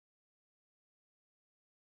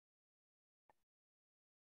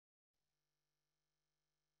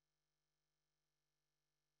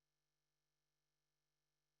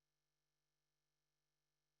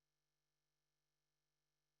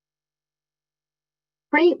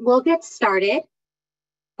Great, we'll get started.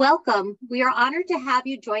 Welcome. We are honored to have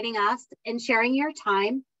you joining us and sharing your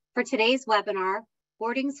time for today's webinar,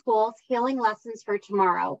 Boarding Schools Healing Lessons for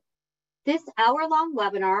Tomorrow. This hour-long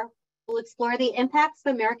webinar will explore the impacts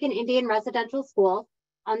of American Indian residential schools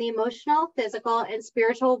on the emotional, physical, and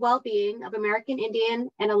spiritual well-being of American Indian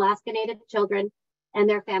and Alaska Native children and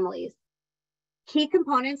their families. Key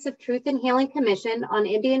components of Truth in Healing Commission on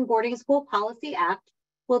Indian Boarding School Policy Act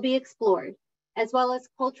will be explored, as well as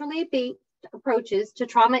culturally based approaches to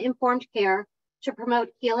trauma-informed care to promote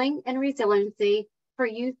healing and resiliency for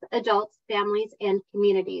youth, adults, families, and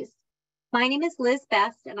communities. My name is Liz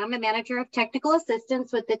Best, and I'm a manager of technical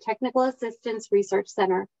assistance with the Technical Assistance Research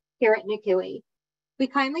Center here at NCUE. We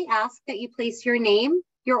kindly ask that you place your name,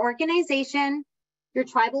 your organization, your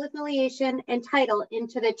tribal affiliation, and title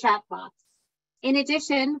into the chat box. In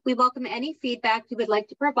addition, we welcome any feedback you would like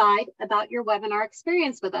to provide about your webinar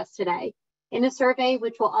experience with us today in a survey,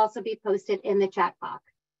 which will also be posted in the chat box.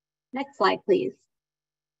 Next slide, please.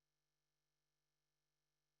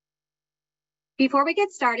 Before we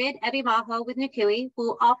get started, Ebi Maho with NCUE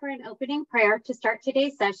will offer an opening prayer to start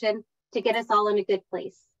today's session to get us all in a good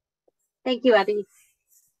place. Thank you, Ebi.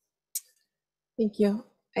 Thank you.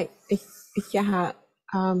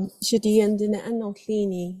 Shadiyan din ano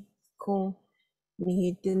klini kung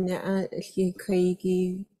ni din na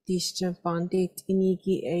kaigi disha bandit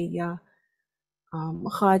inigi aya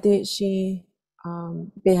khade shi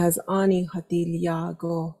behaz ani hatilia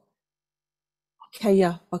go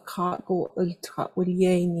kaya baka go ultra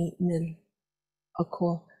ulyeni nil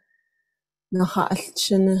ako naha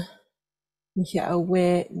alchana ni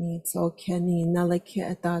awe ni so keni nalake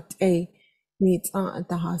atat a needs at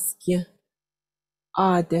the haskia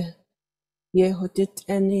ade yehodit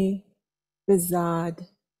any bizad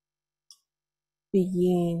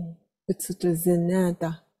being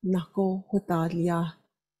bitsutrazinada nako hotalia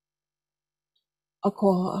ako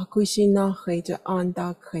akushina khaja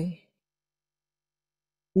anda khay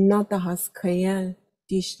nata has khayan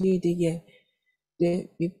dishli de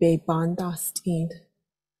be bandast ind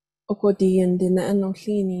oko diyan din na ano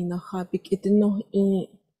klini na habik itino in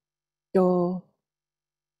do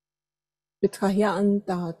betrayaan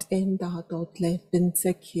dat en dat le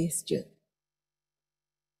binsekestje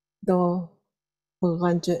do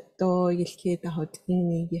oranje do yilke dat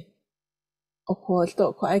inige oko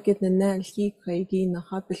to ko aget na nalki kaigi na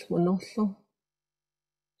habel honollo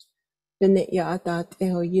bene ya dat e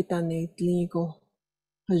ho yitane ligo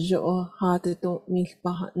hajo hade do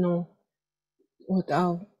milpa no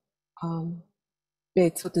without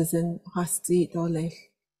betsoten hasti do le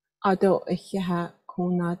ado ha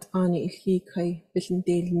konat ani ilhi kai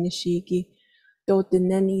bisindel nishigi do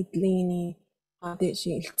denani dlini ade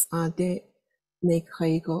shilts ade ne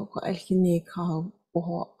kaigo ko alhine ka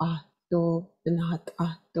boho a do benhat a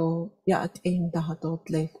do yat en da do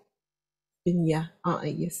tle binya a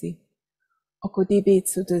yesi okodi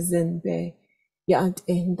betsoten be yat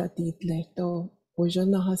en da ditle do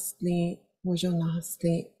wojona hasli do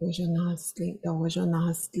wojona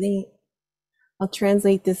hasli. I'll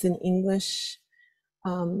translate this in English.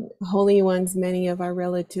 Holy ones, many of our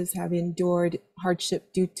relatives have endured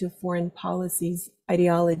hardship due to foreign policies,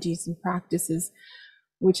 ideologies, and practices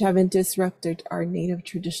which have disrupted our native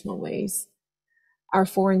traditional ways. Our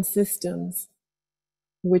foreign systems,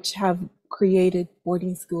 which have created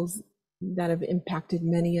boarding schools that have impacted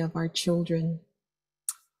many of our children.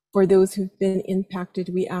 For those who've been impacted,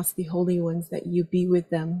 we ask the holy ones that you be with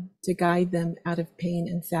them to guide them out of pain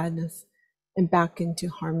and sadness and back into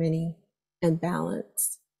harmony and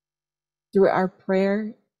balance. Through our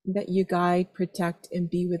prayer, that you guide, protect, and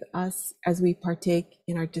be with us as we partake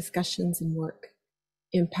in our discussions and work.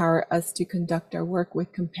 Empower us to conduct our work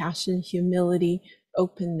with compassion, humility,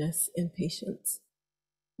 openness, and patience.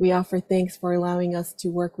 We offer thanks for allowing us to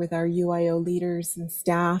work with our UIO leaders and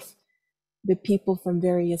staff, the people from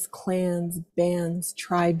various clans, bands,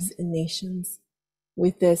 tribes, and nations.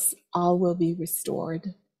 With this, all will be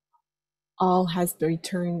restored. All has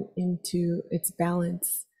returned into its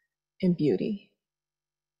balance and beauty.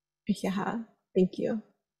 Yeah, thank you.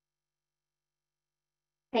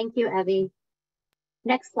 Thank you, Ebi.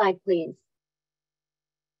 Next slide, please.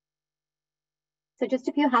 So just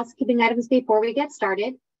a few housekeeping items before we get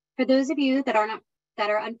started. For those of you that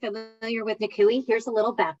are unfamiliar with NCUE, here's a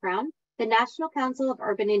little background. The National Council of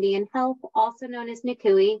Urban Indian Health, also known as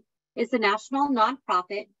NCUE, is the national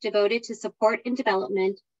nonprofit devoted to support and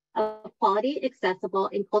development of quality, accessible,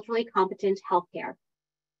 and culturally competent healthcare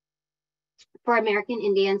for American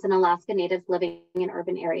Indians and Alaska Natives living in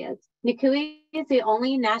urban areas. NCUE is the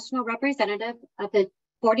only national representative of the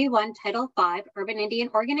 41 Title V Urban Indian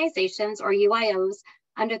Organizations, or UIOs,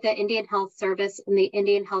 under the Indian Health Service and the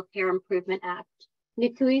Indian Healthcare Improvement Act.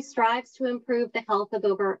 NCUI strives to improve the health of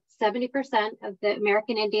over 70% of the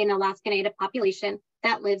American Indian Alaska Native population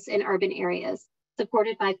that lives in urban areas,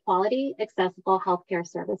 supported by quality, accessible healthcare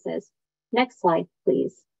services. Next slide,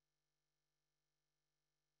 please.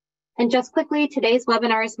 And just quickly, today's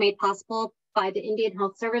webinar is made possible by the Indian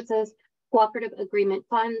Health Services Cooperative Agreement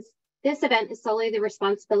Funds. This event is solely the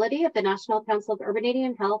responsibility of the National Council of Urban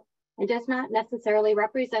Indian Health and does not necessarily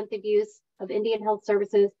represent the views of Indian Health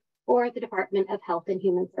Services or the Department of Health and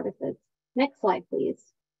Human Services. Next slide, please.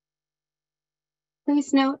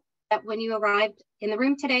 Please note that when you arrived in the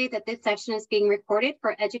room today, that this session is being recorded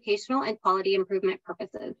for educational and quality improvement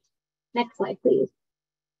purposes. Next slide, please.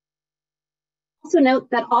 Also note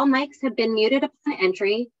that all mics have been muted upon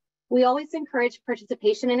entry. We always encourage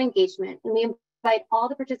participation and engagement, and we invite all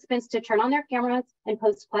the participants to turn on their cameras and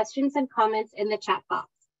post questions and comments in the chat box.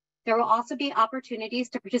 There will also be opportunities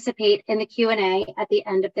to participate in the Q&A at the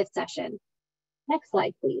end of this session. Next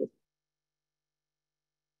slide, please.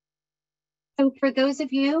 So for those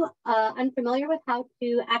of you unfamiliar with how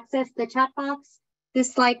to access the chat box,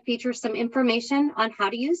 this slide features some information on how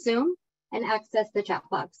to use Zoom and access the chat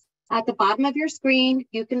box. At the bottom of your screen,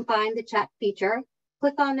 you can find the chat feature.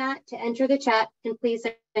 Click on that to enter the chat, and please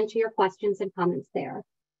enter your questions and comments there.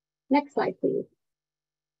 Next slide, please.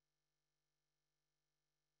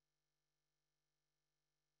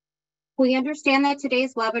 We understand that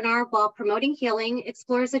today's webinar, while promoting healing,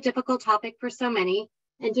 explores a difficult topic for so many,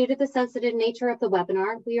 and due to the sensitive nature of the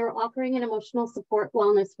webinar, we are offering an emotional support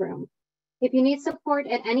wellness room. If you need support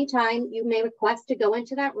at any time, you may request to go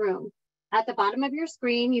into that room. At the bottom of your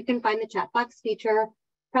screen, you can find the chat box feature,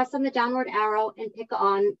 press on the downward arrow, and pick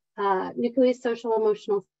on NCUI's social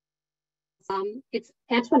emotional. It's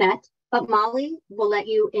Antoinette, but Molly will let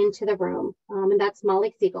you into the room, and that's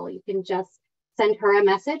Molly Siegel. You can just send her a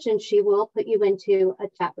message and she will put you into a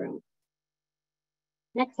chat room.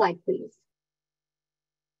 Next slide, please.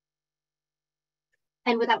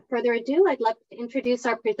 And without further ado, I'd love to introduce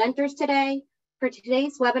our presenters today. For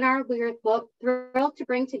today's webinar, we are thrilled to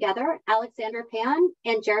bring together Alexandra Payan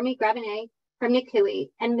and Jeremy Grabiner from NCUI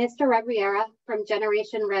and Mr. Rivera from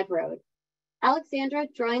Generation Red Road. Alexandra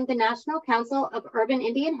joined the National Council of Urban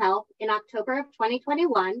Indian Health in October of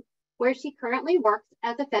 2021, where she currently works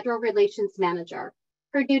as a federal relations manager.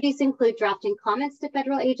 Her duties include drafting comments to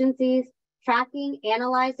federal agencies, tracking,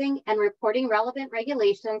 analyzing, and reporting relevant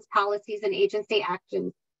regulations, policies, and agency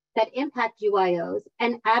actions that impact UIOs,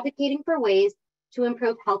 and advocating for ways to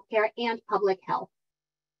improve healthcare and public health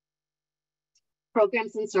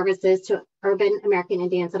programs and services to urban American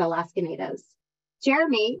Indians and Alaska Natives.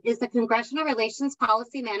 Jeremy is the Congressional Relations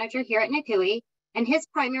Policy Manager here at NCUI, and his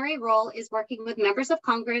primary role is working with members of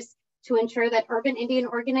Congress to ensure that urban Indian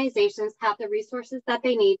organizations have the resources that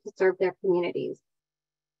they need to serve their communities.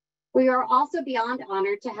 We are also beyond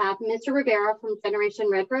honored to have Mr. Rivera from Generation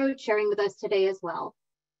Red Road sharing with us today as well.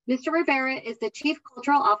 Mr. Rivera is the Chief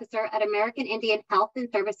Cultural Officer at American Indian Health and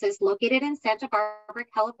Services located in Santa Barbara,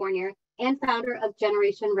 California, and founder of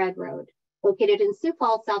Generation Red Road, located in Sioux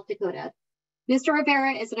Falls, South Dakota. Mr.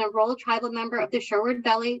 Rivera is an enrolled tribal member of the Sherwood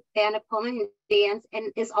Valley Band of Payan Indians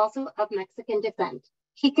and is also of Mexican descent.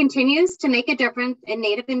 He continues to make a difference in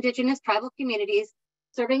Native Indigenous tribal communities,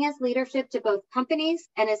 serving as leadership to both companies,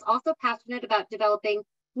 and is also passionate about developing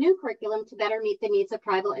new curriculum to better meet the needs of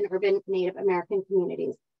tribal and urban Native American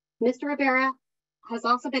communities. Mr. Rivera has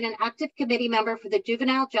also been an active committee member for the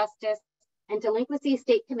Juvenile Justice and Delinquency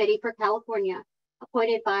State Committee for California,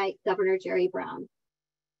 appointed by Governor Jerry Brown.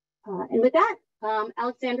 And with that,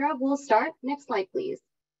 Alexandra, we'll start. Next slide, please.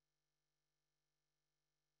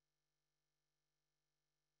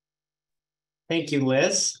 Thank you,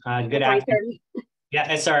 Liz. Good afternoon.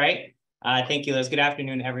 Yeah, it's all right. Thank you, Liz. Good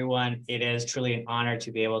afternoon, everyone. It is truly an honor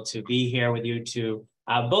to be able to be here with you to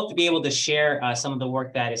both to be able to share some of the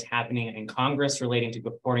work that is happening in Congress relating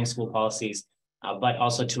to boarding school policies, but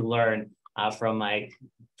also to learn from my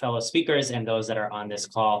fellow speakers and those that are on this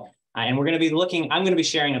call. And we're going to be I'm going to be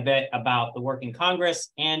sharing a bit about the work in Congress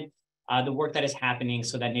and the work that is happening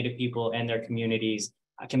so that Native people and their communities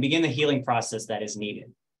can begin the healing process that is needed.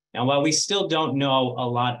 Now, while we still don't know a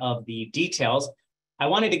lot of the details, I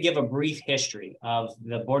wanted to give a brief history of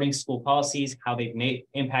the boarding school policies, how they've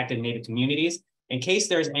impacted Native communities, in case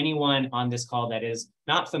there's anyone on this call that is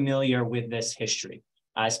not familiar with this history,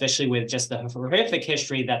 especially with just the horrific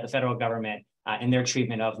history that the federal government and their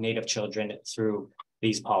treatment of Native children through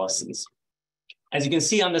these policies. As you can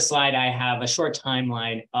see on the slide, I have a short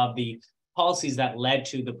timeline of the policies that led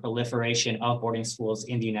to the proliferation of boarding schools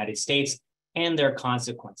in the United States and their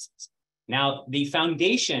consequences. Now, the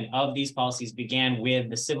foundation of these policies began with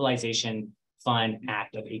the Civilization Fund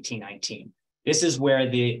Act of 1819. This is where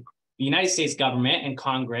the United States government and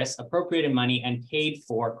Congress appropriated money and paid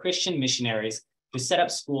for Christian missionaries to set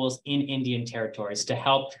up schools in Indian territories to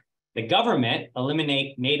help the government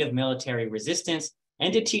eliminate Native military resistance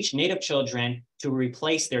and to teach Native children to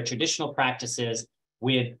replace their traditional practices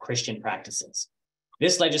with Christian practices.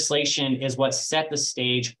 This legislation is what set the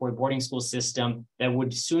stage for a boarding school system that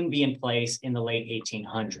would soon be in place in the late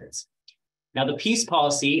 1800s. Now, the peace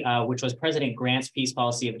policy, which was President Grant's peace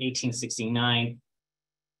policy of 1869,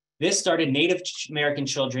 this started Native American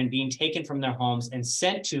children being taken from their homes and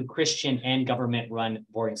sent to Christian and government-run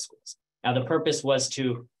boarding schools. Now, the purpose was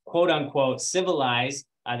to, quote unquote, civilize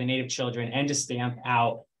the Native children and to stamp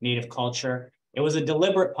out Native culture. It was a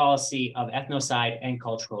deliberate policy of ethnocide and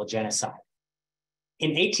cultural genocide.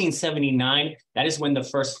 In 1879, that is when the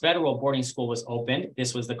first federal boarding school was opened.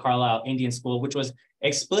 This was the Carlisle Indian School, which was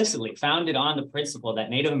explicitly founded on the principle that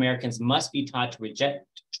Native Americans must be taught to reject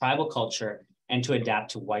tribal culture and to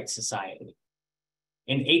adapt to white society.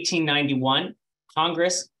 In 1891,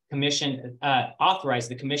 Congress authorized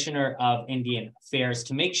the Commissioner of Indian Affairs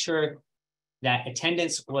to make sure that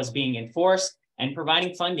attendance was being enforced and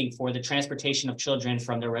providing funding for the transportation of children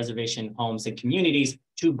from their reservation homes and communities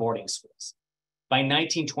to boarding schools. By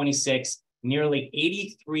 1926, nearly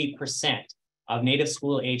 83% of Native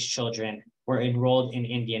school-age children were enrolled in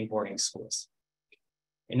Indian boarding schools.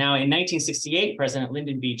 And now in 1968, President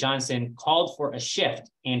Lyndon B. Johnson called for a shift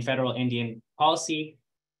in federal Indian policy,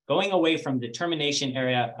 going away from the termination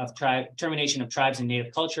of tribes and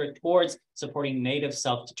Native culture towards supporting Native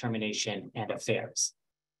self-determination and affairs.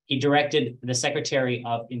 He directed the Secretary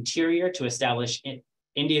of Interior to establish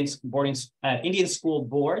Indian school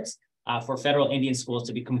boards for federal Indian schools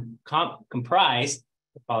to be comprised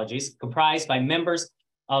by members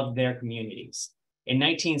of their communities. In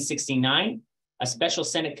 1969, a special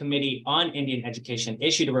Senate Committee on Indian Education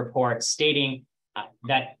issued a report stating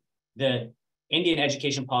that the Indian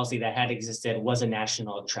education policy that had existed was a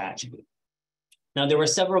national tragedy. Now, there were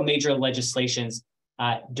several major legislations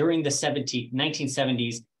during the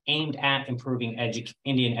 1970s aimed at improving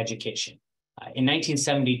Indian education. In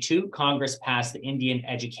 1972, Congress passed the Indian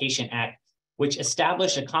Education Act, which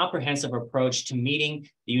established a comprehensive approach to meeting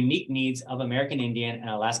the unique needs of American Indian and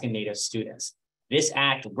Alaska Native students. This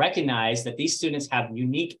act recognized that these students have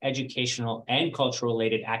unique educational and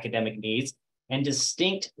cultural-related academic needs and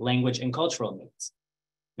distinct language and cultural needs.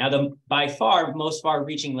 Now, the by far most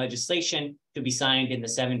far-reaching legislation to be signed in the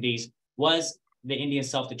 70s was the Indian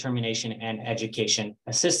Self-Determination and Education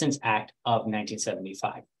Assistance Act of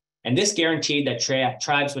 1975. And this guaranteed that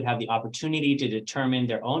tribes would have the opportunity to determine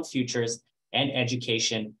their own futures and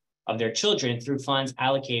education of their children through funds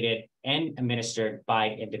allocated and administered by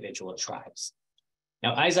individual tribes.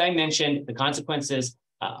 Now, as I mentioned, the consequences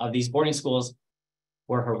of these boarding schools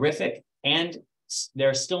were horrific, and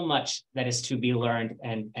there's still much that is to be learned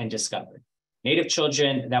and discovered. Native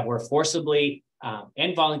children that were forcibly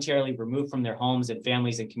and voluntarily removed from their homes and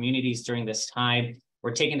families and communities during this time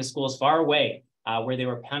were taken to schools far away, where they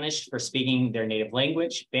were punished for speaking their native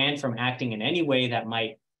language, banned from acting in any way that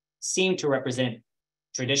might seem to represent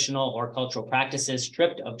traditional or cultural practices,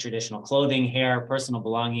 stripped of traditional clothing, hair, personal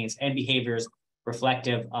belongings, and behaviors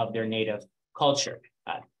reflective of their native culture.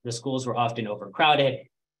 The schools were often overcrowded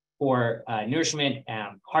for nourishment,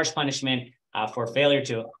 harsh punishment, for failure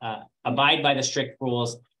to abide by the strict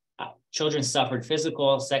rules. Children suffered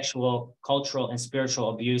physical, sexual, cultural, and spiritual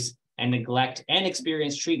abuse and neglect, and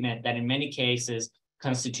experienced treatment that in many cases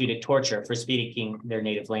constituted torture for speaking their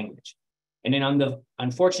native language. And then on the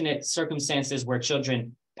unfortunate circumstances where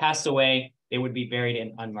children passed away, they would be buried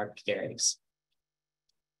in unmarked graves.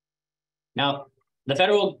 Now, the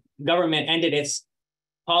federal government ended its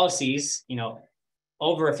policies,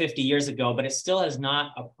 over 50 years ago, but it still has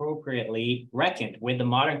not appropriately reckoned with the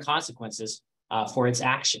modern consequences for its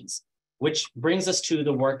actions, which brings us to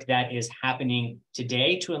the work that is happening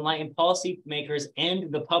today to enlighten policymakers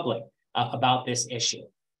and the public about this issue.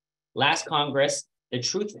 Last Congress, the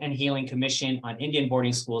Truth and Healing Commission on Indian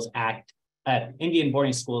Boarding Schools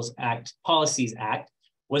Policies Act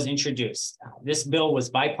was introduced. This bill was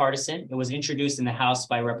bipartisan. It was introduced in the House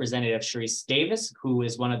by Representative Sharice Davis, who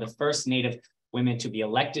is one of the first Native women to be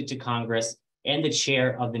elected to Congress and the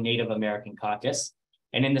chair of the Native American Caucus.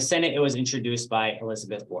 And in the Senate, it was introduced by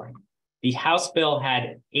Elizabeth Warren. The House bill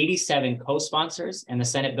had 87 co-sponsors and the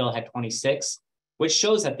Senate bill had 26, which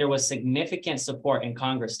shows that there was significant support in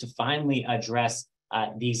Congress to finally address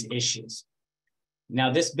these issues. Now,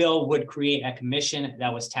 this bill would create a commission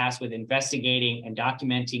that was tasked with investigating and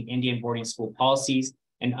documenting Indian boarding school policies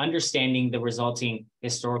and understanding the resulting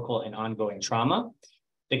historical and ongoing trauma.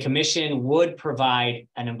 The commission would provide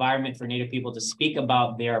an environment for Native people to speak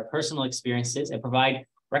about their personal experiences and provide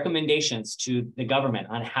recommendations to the government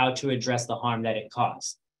on how to address the harm that it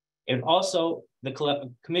caused.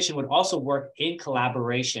 The commission would also work in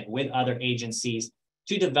collaboration with other agencies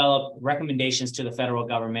to develop recommendations to the federal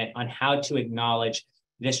government on how to acknowledge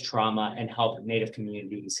this trauma and help Native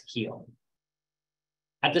communities heal.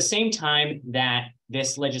 At the same time that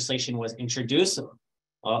this legislation was introduced,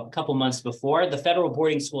 a couple months before, the Federal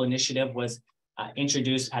Boarding School Initiative was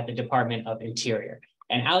introduced at the Department of Interior.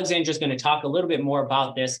 And Alexandra is going to talk a little bit more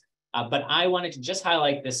about this, but I wanted to just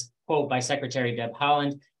highlight this quote by Secretary Deb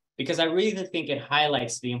Haaland, because I really think it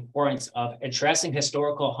highlights the importance of addressing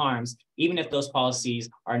historical harms, even if those policies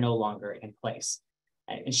are no longer in place.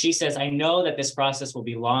 And she says, "I know that this process will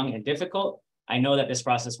be long and difficult. I know that this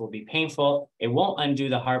process will be painful. It won't undo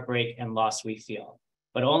the heartbreak and loss we feel.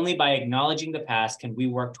 But only by acknowledging the past can we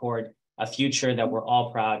work toward a future that we're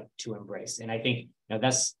all proud to embrace." And I think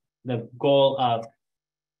that's the goal of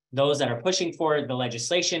those that are pushing for the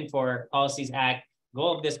legislation for Policies Act.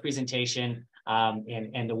 Goal of this presentation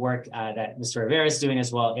and the work that Mr. Rivera is doing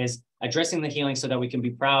as well is addressing the healing so that we can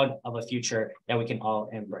be proud of a future that we can all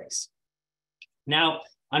embrace. Now,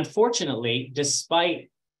 unfortunately, despite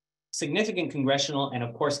significant congressional and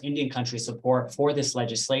of course Indian country support for this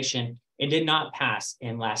legislation, it did not pass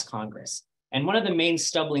in last Congress. And one of the main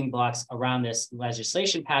stumbling blocks around this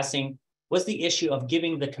legislation passing was the issue of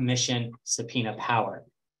giving the commission subpoena power.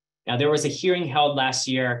 Now, there was a hearing held last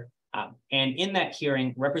year, and in that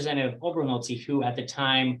hearing, Representative Obernolte, who at the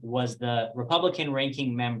time was the Republican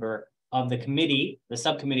ranking member of the committee, the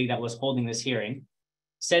subcommittee that was holding this hearing,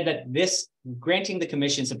 said that this granting the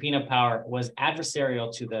commission subpoena power was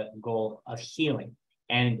adversarial to the goal of healing.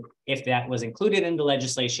 And if that was included in the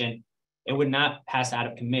legislation, it would not pass out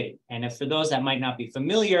of committee. And if for those that might not be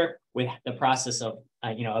familiar with the process of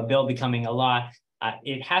a bill becoming a law,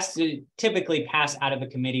 it has to typically pass out of a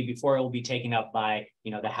committee before it will be taken up by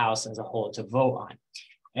the House as a whole to vote on.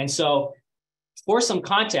 And so for some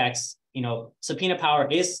context, subpoena power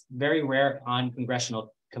is very rare on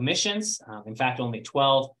congressional commissions. In fact, only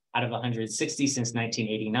 12 out of 160 since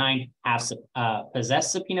 1989 have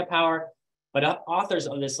possessed subpoena power. But authors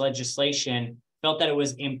of this legislation felt that it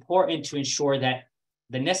was important to ensure that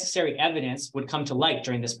the necessary evidence would come to light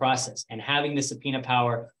during this process, and having the subpoena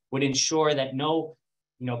power would ensure that no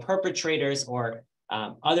perpetrators or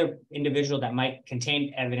other individual that might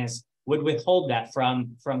contain evidence would withhold that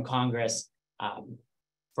from Congress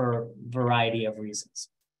for a variety of reasons.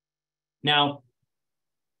 Now,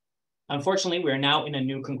 unfortunately, we're now in a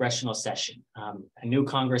new congressional session. A new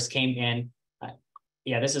Congress came in.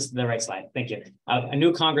 Yeah, this is the right slide. Thank you. A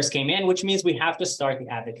new Congress came in, which means we have to start the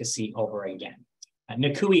advocacy over again.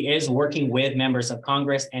 NCUI is working with members of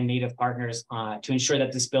Congress and Native partners to ensure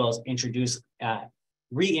that this bill is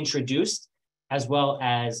reintroduced, as well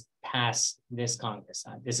as pass this Congress.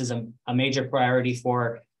 This is a major priority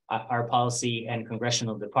for our policy and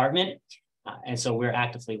congressional department. And so we're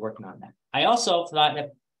actively working on that. I also thought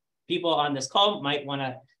that people on this call might want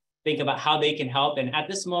to think about how they can help. And at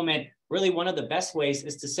this moment, really one of the best ways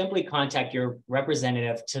is to simply contact your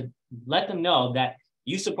representative to let them know that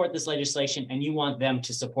you support this legislation and you want them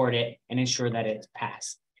to support it and ensure that it's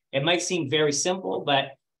passed. It might seem very simple,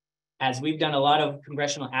 but as we've done a lot of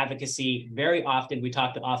congressional advocacy, very often we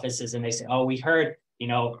talk to offices and they say, "Oh, we heard,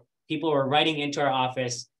 people are writing into our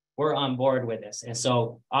office, we're on board with this." And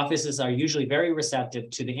so offices are usually very receptive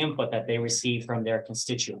to the input that they receive from their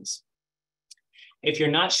constituents. If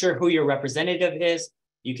you're not sure who your representative is,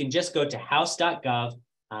 you can just go to house.gov.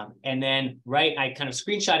 And then I kind of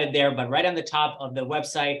screenshotted there, but right on the top of the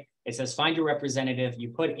website, it says find your representative. You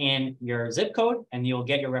put in your zip code and you'll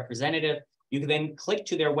get your representative. You can then click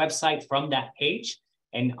to their website from that page.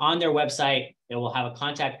 And on their website, it will have a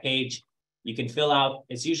contact page. You can fill out,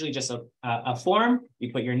 it's usually just a form.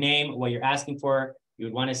 You put your name, what you're asking for. You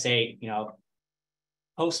would want to say,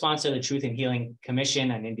 co-sponsor the Truth and Healing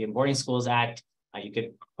Commission and Indian Boarding Schools Act. You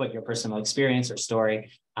could put your personal experience or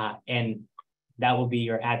story, and that will be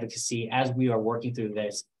your advocacy as we are working through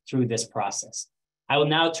this process. I will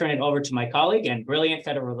now turn it over to my colleague and brilliant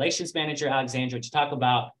Federal Relations Manager, Alexandra, to talk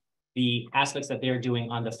about the aspects that they're doing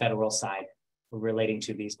on the federal side relating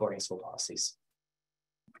to these boarding school policies.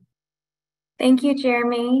 Thank you,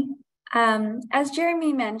 Jeremy. As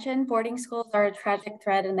Jeremy mentioned, boarding schools are a tragic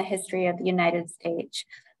thread in the history of the United States,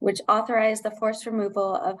 which authorized the forced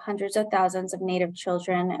removal of hundreds of thousands of Native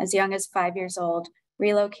children as young as 5 years old,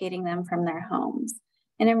 relocating them from their homes.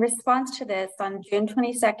 And in response to this, on June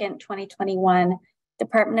 22nd, 2021,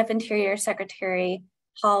 Department of Interior Secretary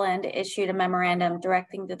Holland issued a memorandum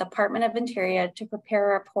directing the Department of Interior to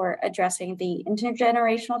prepare a report addressing the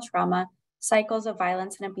intergenerational trauma, cycles of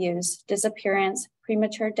violence and abuse, disappearance,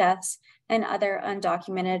 premature deaths, and other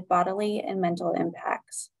undocumented bodily and mental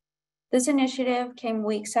impacts. This initiative came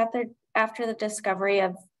weeks after the discovery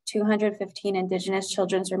of 215 Indigenous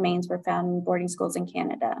children's remains were found in boarding schools in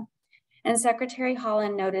Canada. And Secretary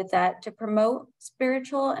Holland noted that to promote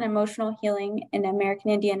spiritual and emotional healing in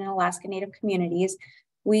American Indian and Alaska Native communities,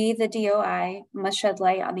 we, the DOI, must shed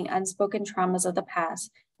light on the unspoken traumas of the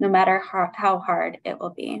past, no matter how hard it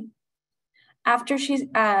will be. After she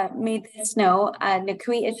made this note,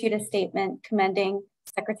 Nikui issued a statement commending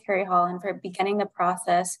Secretary Holland for beginning the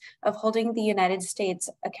process of holding the United States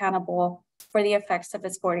accountable for the effects of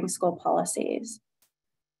its boarding school policies.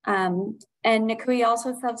 And Nikui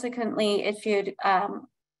also subsequently issued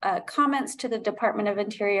comments to the Department of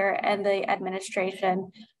Interior and the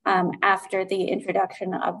administration after the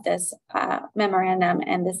introduction of this memorandum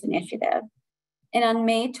and this initiative. And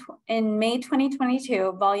in May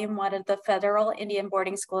 2022, Volume 1 of the Federal Indian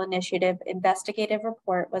Boarding School Initiative investigative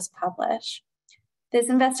report was published. This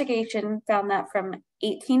investigation found that from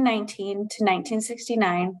 1819 to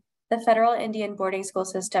 1969, the federal Indian boarding school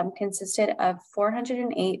system consisted of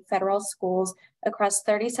 408 federal schools across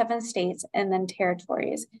 37 states and then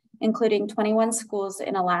territories, including 21 schools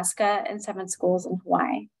in Alaska and 7 schools in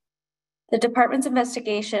Hawaii. The department's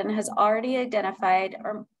investigation has already identified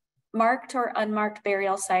or marked or unmarked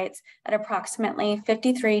burial sites at approximately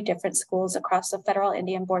 53 different schools across the federal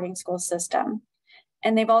Indian boarding school system.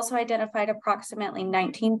 And they've also identified approximately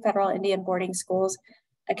 19 federal Indian boarding schools,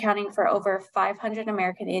 accounting for over 500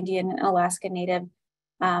 American Indian and Alaska Native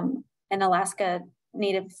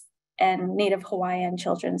and Native Hawaiian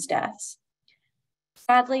children's deaths.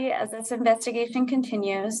 Sadly, as this investigation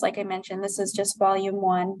continues, like I mentioned, this is just volume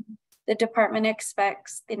 1, the department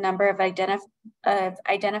expects the number of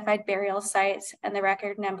identified burial sites and the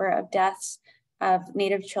record number of deaths of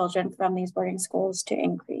Native children from these boarding schools to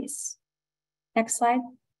increase. Next slide.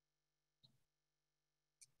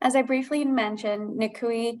 As I briefly mentioned,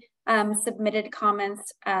 Nikui submitted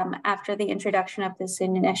comments after the introduction of this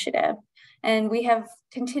initiative, and we have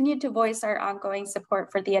continued to voice our ongoing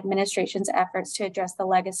support for the administration's efforts to address the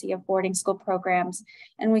legacy of boarding school programs,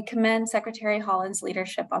 and we commend Secretary Holland's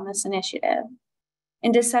leadership on this initiative.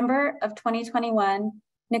 In December of 2021,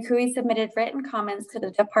 Nikui submitted written comments to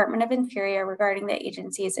the Department of Interior regarding the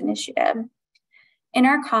agency's initiative. In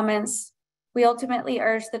our comments, we ultimately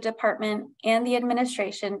urge the department and the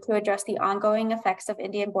administration to address the ongoing effects of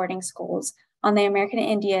Indian boarding schools on the American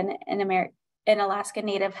Indian and Alaska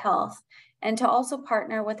Native health, and to also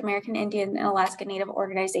partner with American Indian and Alaska Native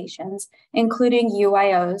organizations, including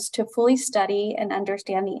UIOs, to fully study and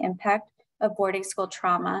understand the impact of boarding school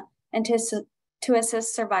trauma and to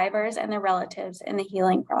assist survivors and their relatives in the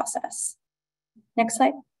healing process. Next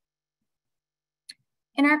slide.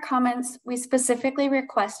 In our comments, we specifically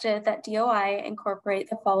requested that DOI incorporate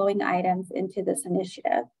the following items into this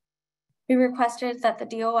initiative. We requested that the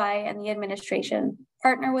DOI and the administration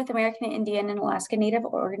partner with American Indian and Alaska Native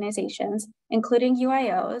organizations, including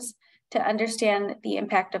UIOs, to understand the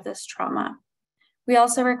impact of this trauma. We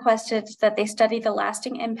also requested that they study the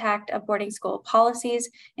lasting impact of boarding school policies,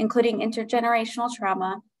 including intergenerational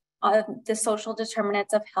trauma, on the social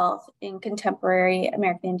determinants of health in contemporary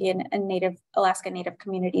American Indian and Alaska Native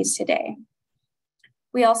communities today.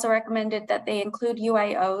 We also recommended that they include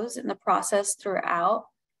UIOs in the process throughout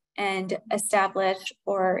and establish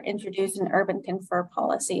or introduce an urban confer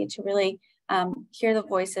policy to really hear the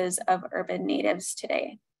voices of urban natives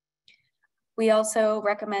today. We also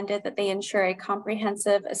recommended that they ensure a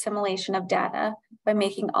comprehensive assimilation of data by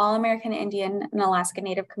making all American Indian and Alaska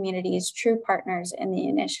Native communities true partners in the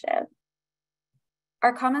initiative.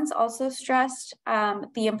 Our comments also stressed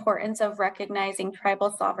the importance of recognizing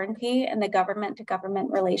tribal sovereignty and the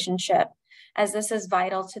government-to-government relationship, as this is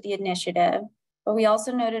vital to the initiative. But we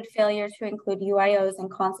also noted failure to include UIOs in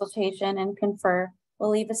consultation and confer will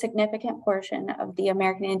leave a significant portion of the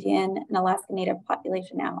American Indian and Alaska Native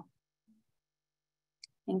population out.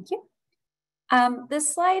 Thank you.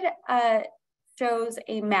 This slide shows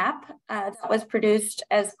a map that was produced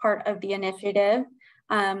as part of the initiative.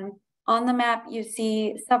 On the map, you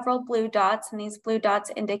see several blue dots, and these blue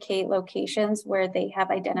dots indicate locations where they have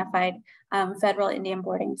identified federal Indian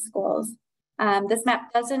boarding schools. This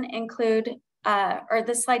map doesn't include, or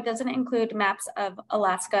this slide doesn't include maps of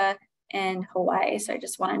Alaska and Hawaii. So I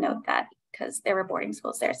just want to note that because there were boarding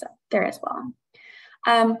schools there as well.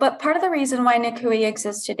 But part of the reason why Nikui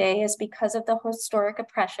exists today is because of the historic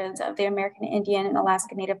oppressions of the American Indian and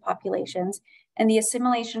Alaska Native populations and the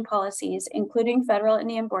assimilation policies, including federal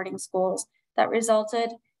Indian boarding schools, that resulted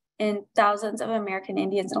in thousands of American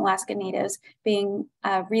Indians and Alaska Natives being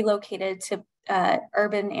relocated to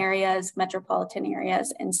urban areas, metropolitan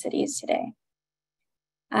areas, and cities today.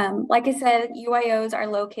 Like I said, UIOs are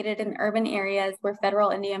located in urban areas where federal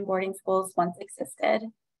Indian boarding schools once existed.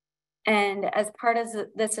 And as part of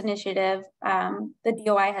this initiative, the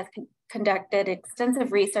DOI has conducted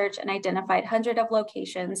extensive research and identified hundreds of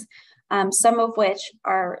locations, some of which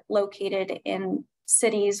are located in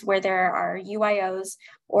cities where there are UIOs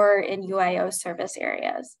or in UIO service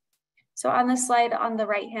areas. So on the slide on the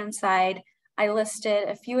right-hand side, I listed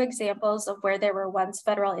a few examples of where there were once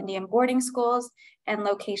federal Indian boarding schools and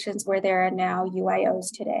locations where there are now UIOs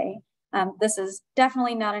today. This is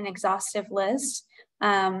definitely not an exhaustive list,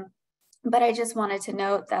 but I just wanted to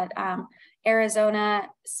note that Arizona,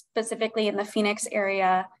 specifically in the Phoenix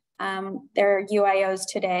area, there are UIOs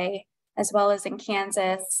today, as well as in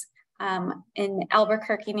Kansas, in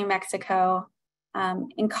Albuquerque, New Mexico,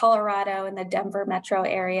 in Colorado, in the Denver metro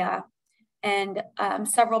area, and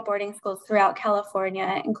several boarding schools throughout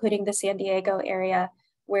California, including the San Diego area,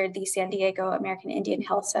 where the San Diego American Indian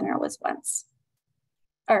Health Center was once,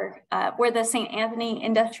 or where the St. Anthony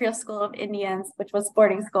Industrial School of Indians, which was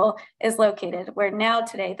boarding school, is located, where now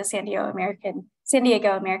today the San Diego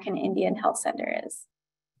American Indian Health Center is.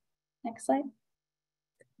 Next slide.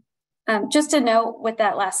 Just to note with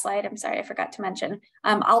that last slide, I'm sorry, I forgot to mention,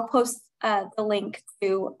 I'll post the link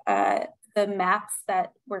to the maps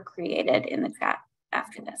that were created in the chat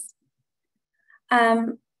after this.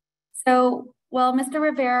 So while Mr.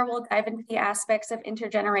 Rivera will dive into the aspects of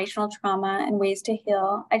intergenerational trauma and ways to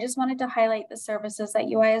heal, I just wanted to highlight the services that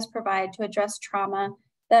UIOs provide to address trauma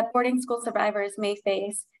that boarding school survivors may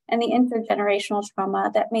face and the intergenerational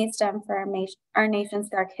trauma that may stem from our nation's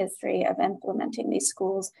dark history of implementing these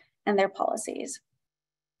schools and their policies.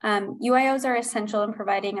 UIOs are essential in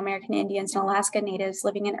providing American Indians and Alaska Natives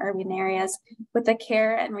living in urban areas with the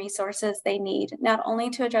care and resources they need, not only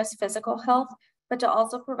to address physical health, but to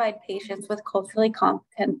also provide patients with culturally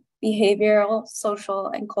competent behavioral, social,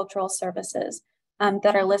 and cultural services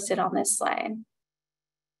that are listed on this slide.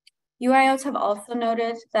 UIOs have also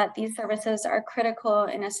noted that these services are critical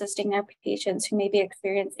in assisting their patients who may be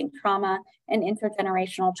experiencing trauma and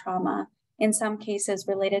intergenerational trauma, in some cases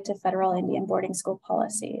related to federal Indian boarding school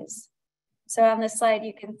policies. So on this slide,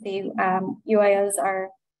 you can see UIOs are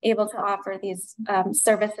able to offer these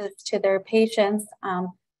services to their patients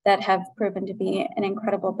that have proven to be an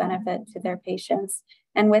incredible benefit to their patients.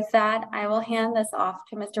 And with that, I will hand this off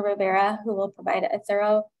to Mr. Rivera, who will provide a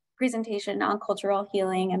thorough presentation on cultural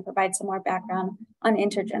healing and provide some more background on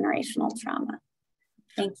intergenerational trauma.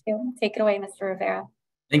 Thank you. Take it away, Mr. Rivera.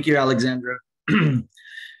 Thank you, Alexandra.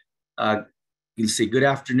 You see, good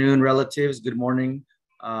afternoon, relatives. Good morning,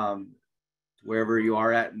 wherever you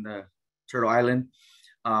are at in the Turtle Island.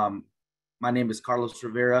 My name is Carlos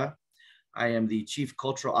Rivera. I am the Chief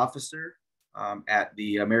Cultural Officer at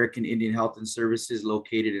the American Indian Health and Services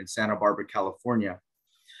located in Santa Barbara, California.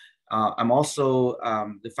 I'm also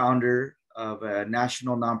the founder of a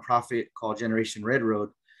national nonprofit called Generation Red Road,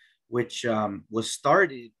 which was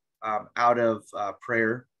started out of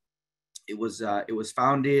prayer. It was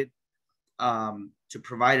founded to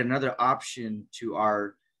provide another option to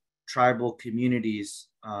our tribal communities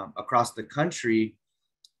across the country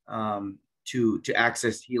to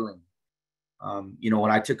access healing.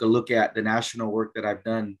 When I took a look at the national work that I've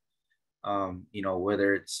done,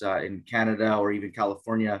 whether it's in Canada or even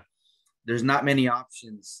California, there's not many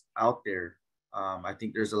options out there. I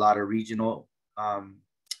think there's a lot of regional,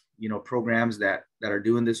 programs that are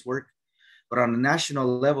doing this work, but on the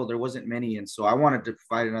national level, there wasn't many. And so I wanted to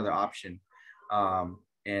provide another option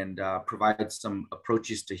and provide some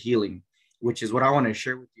approaches to healing, which is what I want to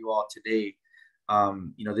share with you all today.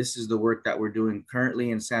 This is the work that we're doing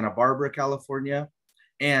currently in Santa Barbara, California,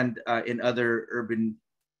 and in other urban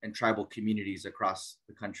and tribal communities across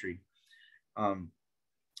the country.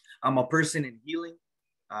 I'm a person in healing.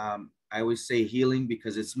 I always say healing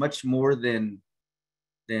because it's much more than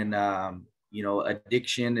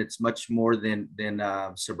addiction. It's much more than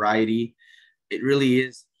sobriety. It really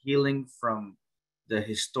is healing from the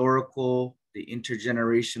historical, the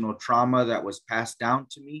intergenerational trauma that was passed down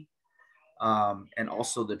to me, and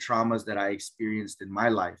also the traumas that I experienced in my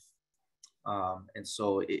life. And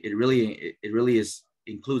so it really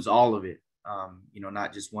includes all of it,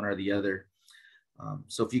 not just one or the other.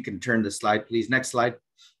 So if you can turn the slide, please. Next slide.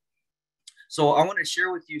 So I want to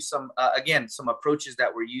share with you some approaches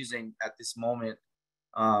that we're using at this moment,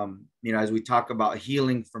 as we talk about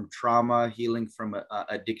healing from trauma, healing from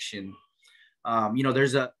addiction.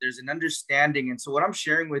 there's an understanding. And so what I'm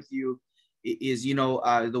sharing with you is,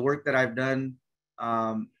 the work that I've done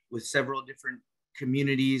with several different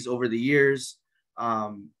communities over the years,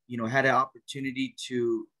 had an opportunity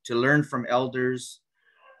to learn from elders,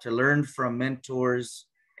 to learn from mentors,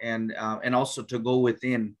 and also to go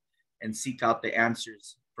within and seek out the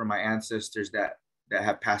answers from my ancestors that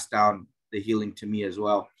have passed down the healing to me as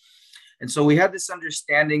well. And so we had this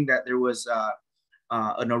understanding that there was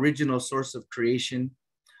an original source of creation.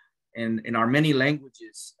 And in our many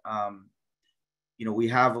languages, we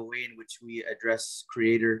have a way in which we address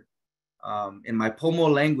Creator. In my Pomo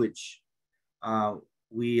language,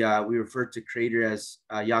 we refer to Creator as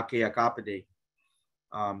Yake Akapade.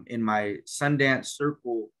 In my Sundance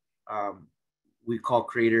circle, we call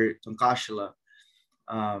Creator Tonkashila.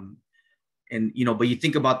 But you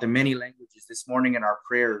think about the many languages. This morning in our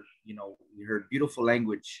prayer, we heard beautiful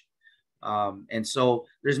language. And so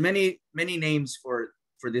there's many names for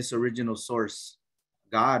this original source: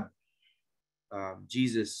 God,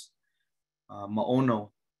 Jesus,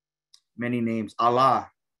 Maono, many names.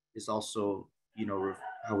 Allah is also,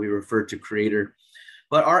 how we refer to Creator.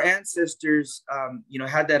 But our ancestors,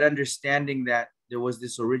 had that understanding that there was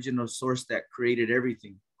this original source that created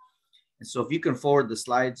everything. And so if you can forward the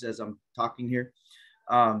slides as I'm talking here,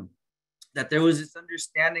 that there was this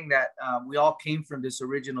understanding that we all came from this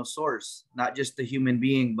original source, not just the human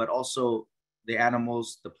being, but also the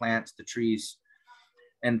animals, the plants, the trees,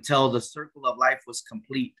 until the circle of life was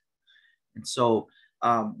complete. And so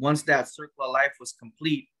once that circle of life was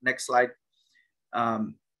complete, next slide,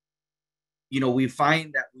 we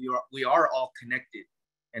find that we are all connected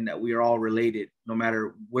and that we are all related, no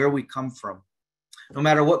matter where we come from, no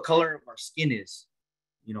matter what color of our skin is,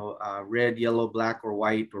 red, yellow, black, or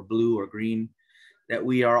white, or blue, or green, that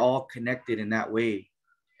we are all connected in that way,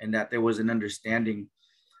 and that there was an understanding.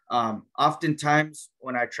 Oftentimes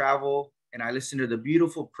when I travel and I listen to the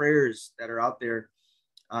beautiful prayers that are out there,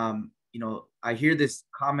 I hear this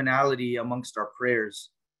commonality amongst our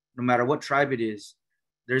prayers, no matter what tribe it is.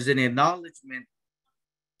 There's an acknowledgement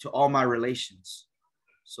to all my relations.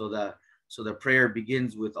 So the prayer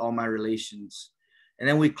begins with all my relations, and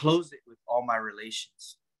then we close it with all my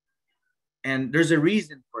relations. And there's a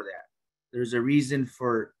reason for that. There's a reason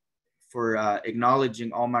for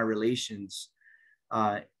acknowledging all my relations.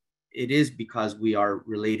 It is because we are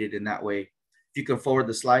related in that way. If you can forward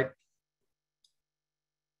the slide.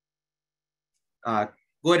 Go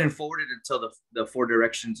ahead and forward it until the four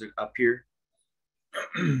directions appear.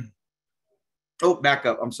 Oh, back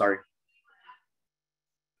up. I'm sorry.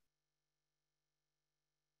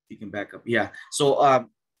 You can back up. Yeah. So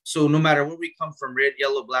no matter where we come from, red,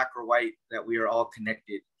 yellow, black, or white, that we are all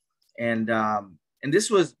connected. And this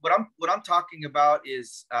was what I'm talking about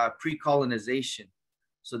is pre-colonization.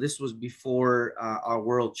 So this was before our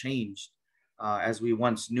world changed as we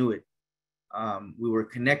once knew it. We were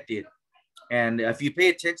connected. And if you pay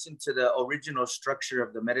attention to the original structure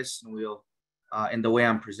of the medicine wheel and the way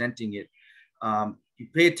I'm presenting it, you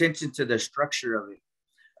pay attention to the structure of it.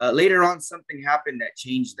 Later on, something happened that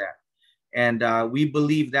changed that. And we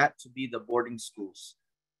believe that to be the boarding schools.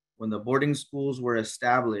 When the boarding schools were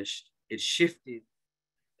established, it shifted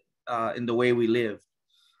in the way we live.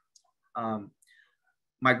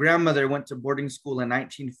 My grandmother went to boarding school in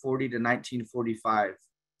 1940 to 1945.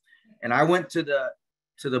 And I went to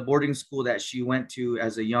the boarding school that she went to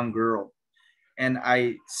as a young girl. And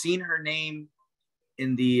I seen her name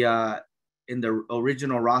in the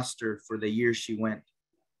original roster for the year she went.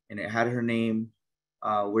 And it had her name,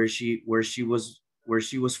 where she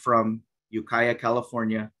was from, Ukiah,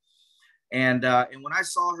 California. And when I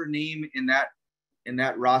saw her name in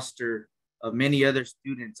that roster of many other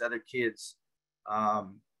students, other kids,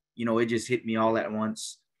 it just hit me all at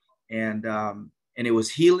once. And it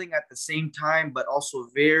was healing at the same time, but also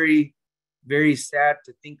very, very sad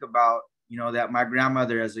to think about, that my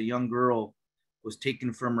grandmother as a young girl was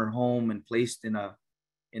taken from her home and placed in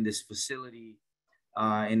this facility.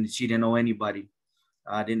 And she didn't know anybody,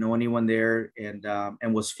 didn't know anyone there,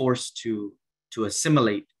 and was forced to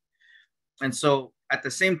assimilate. And so at the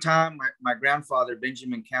same time, my grandfather,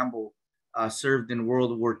 Benjamin Campbell, served in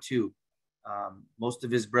World War II. Most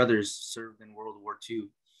of his brothers served in World War II.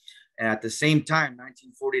 And at the same time,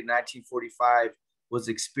 1940 to 1945, was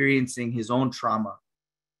experiencing his own trauma.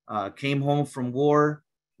 Came home from war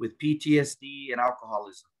with PTSD and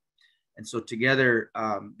alcoholism. And so together,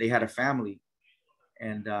 they had a family.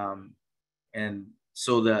 And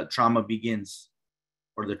so the trauma begins,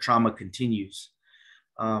 or the trauma continues.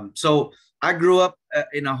 So I grew up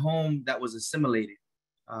in a home that was assimilated.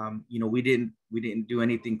 We didn't do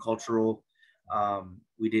anything cultural.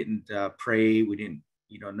 We didn't pray. We didn't,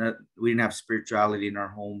 we didn't have spirituality in our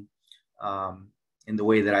home in the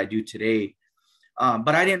way that I do today.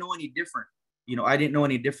 But I didn't know any different. I didn't know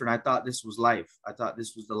any different. I thought this was life. I thought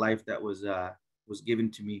this was the life that was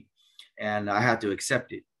given to me, and I had to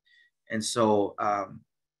accept it. And so,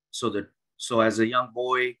 so as a young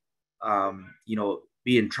boy,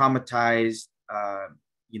 being traumatized,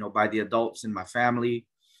 by the adults in my family,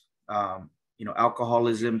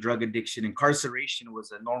 alcoholism, drug addiction, incarceration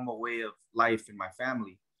was a normal way of life in my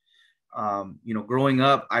family. Growing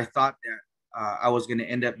up, I thought that I was going to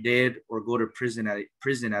end up dead or go to prison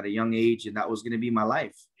at a young age, and that was going to be my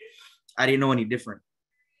life. I didn't know any different.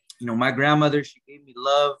 My grandmother, she gave me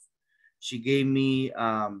love. She gave me,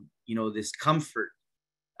 this comfort.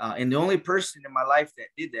 And the only person in my life that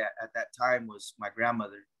did that at that time was my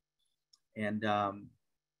grandmother. And,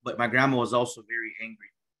 but my grandma was also very angry.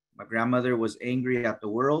 My grandmother was angry at the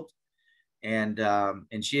world, and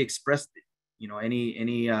she expressed it,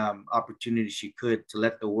 any opportunity she could to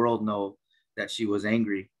let the world know that she was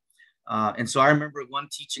angry. And so I remember one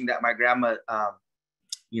teaching that my grandma,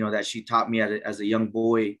 that she taught me as a young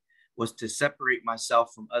boy was to separate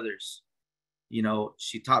myself from others.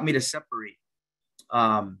 She taught me to separate,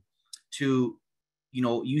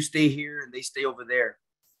 you stay here and they stay over there.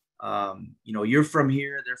 You're from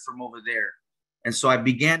here, they're from over there. And so I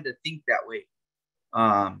began to think that way.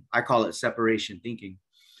 I call it separation thinking.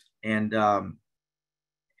 And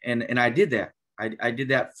I did that. I did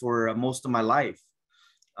that for most of my life.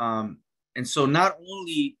 And so not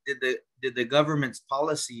only did the government's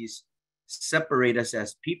policies separate us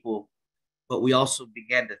as people, but we also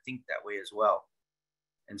began to think that way as well.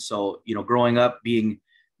 And so, growing up being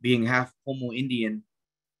half Homo Indian,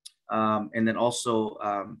 and then also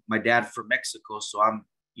my dad from Mexico, so I'm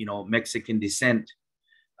Mexican descent,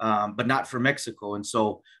 but not from Mexico. And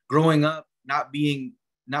so growing up not being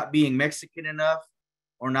Mexican enough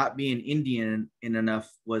or not being Indian enough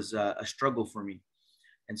was a struggle for me.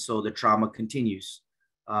 And so the trauma continues,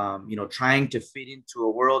 trying to fit into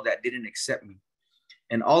a world that didn't accept me.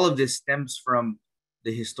 And all of this stems from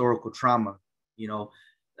the historical trauma,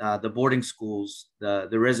 the boarding schools,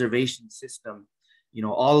 the reservation system,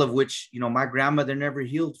 all of which, my grandmother never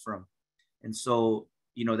healed from. And so,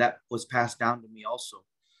 that was passed down to me also.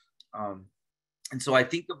 And so I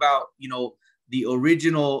think about, the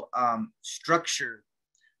original structure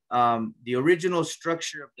of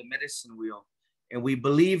the medicine wheel. And we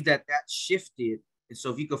believe that shifted. And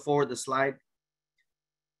so if you could forward the slide,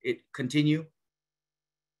 it continue.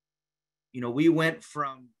 We went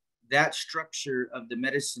from that structure of the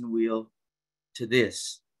medicine wheel to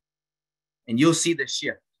this. And you'll see the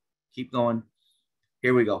shift. Keep going.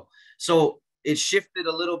 Here we go. So it shifted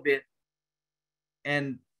a little bit.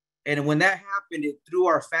 And when that happened, it threw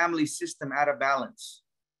our family system out of balance.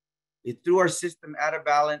 It threw our system out of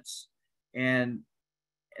balance. And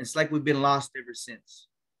it's like we've been lost ever since,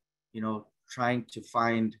 trying to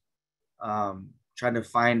find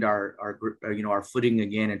our footing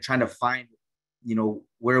again, and trying to find,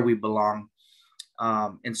 where we belong.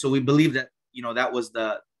 And so we believe that, that was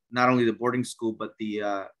not only the boarding school, but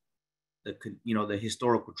the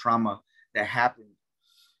historical trauma that happened.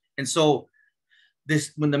 And so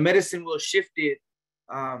when the medicine wheel shifted,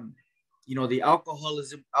 the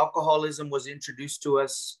alcoholism was introduced to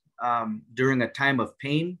us during a time of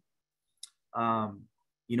pain. Our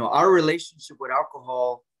relationship with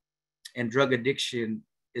alcohol and drug addiction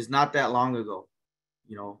is not that long ago.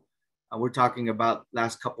 We're talking about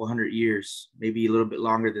last couple hundred years, maybe a little bit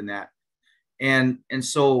longer than that. And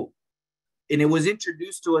so it was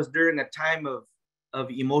introduced to us during a time of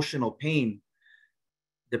emotional pain,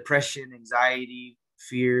 depression, anxiety,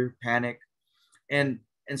 fear, panic. And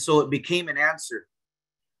so it became an answer.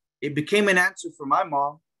 It became an answer for my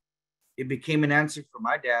mom. It became an answer for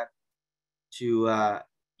my dad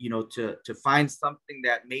to find something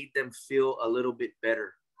that made them feel a little bit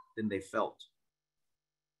better than they felt.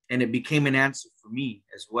 And it became an answer for me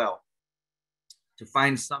as well, to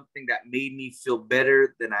find something that made me feel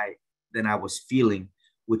better than I was feeling,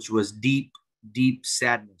 which was deep, deep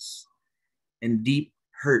sadness and deep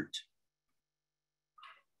hurt.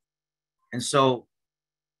 And so,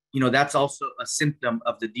 that's also a symptom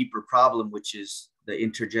of the deeper problem, which is the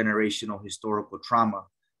intergenerational historical trauma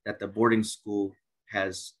that the boarding school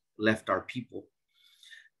has left our people.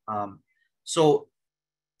 So,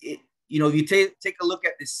 if you take a look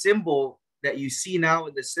at the symbol that you see now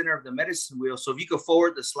in the center of the medicine wheel. So if you could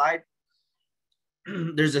forward the slide,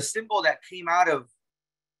 there's a symbol that came out of,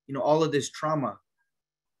 all of this trauma.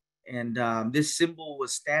 And this symbol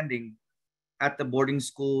was standing at the boarding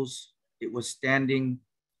schools. It was standing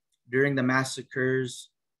during the massacres,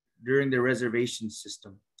 during the reservation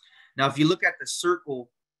system. Now, if you look at the circle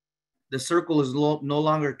is no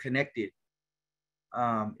longer connected.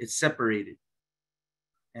 It's separated.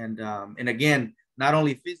 And again, not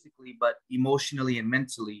only physically, but emotionally and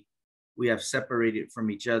mentally, we have separated from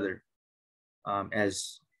each other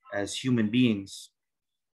as human beings.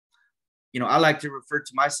 I like to refer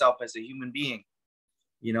to myself as a human being,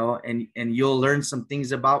 and you'll learn some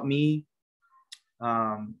things about me,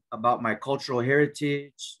 about my cultural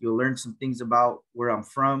heritage. You'll learn some things about where I'm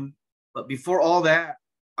from. But before all that,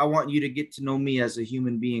 I want you to get to know me as a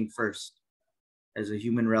human being first, as a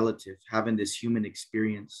human relative, having this human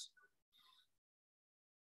experience.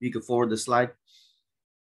 You can forward the slide.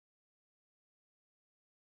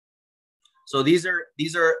 So these are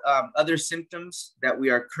other symptoms that we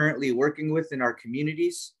are currently working with in our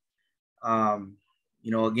communities.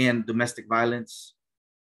 Again, domestic violence,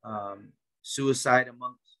 suicide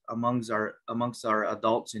amongst our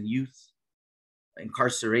adults and youth,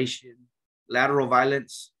 incarceration, lateral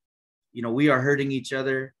violence. We are hurting each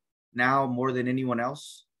other now more than anyone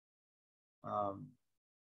else.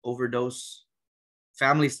 Overdose,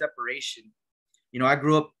 family separation. I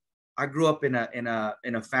grew up in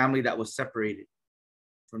a family that was separated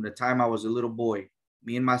from the time I was a little boy.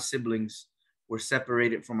 Me and my siblings were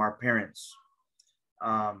separated from our parents.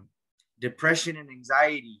 Depression and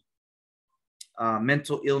anxiety,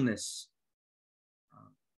 mental illness.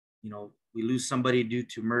 We lose somebody due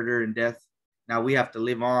to murder and death. Now we have to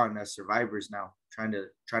live on as survivors now, trying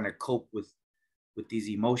to cope with these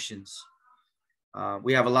emotions.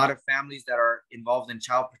 We have a lot of families that are involved in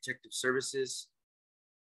child protective services,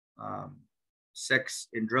 sex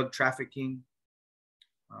and drug trafficking.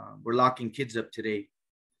 We're locking kids up today.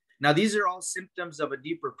 Now, these are all symptoms of a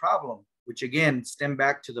deeper problem, which again stem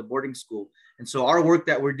back to the boarding school. And so our work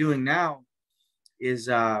that we're doing now is,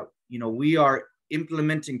 we are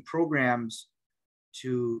implementing programs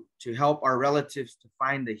to help our relatives to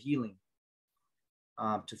find the healing,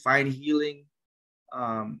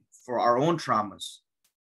 for our own traumas.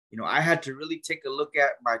 I had to really take a look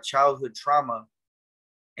at my childhood trauma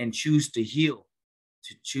and choose to heal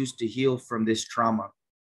from this trauma.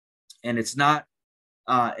 And it's not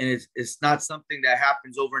it's not something that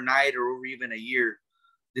happens overnight or over even a year.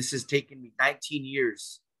 This has taken me 19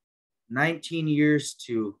 years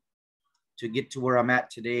to get to where I'm at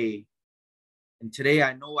today. And today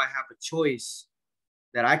I know I have a choice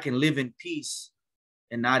that I can live in peace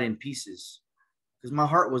and not in pieces, because my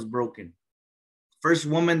heart was broken. First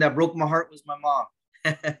woman that broke my heart was my mom.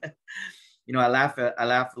 I laugh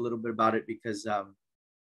a little bit about it because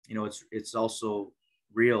it's also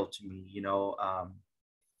real to me,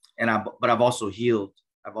 but I've also healed.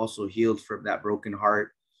 I've also healed from that broken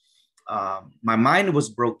heart. My mind was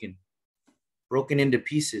broken into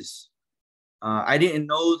pieces. I didn't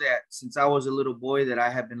know that since I was a little boy that I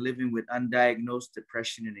had been living with undiagnosed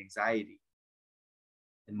depression and anxiety.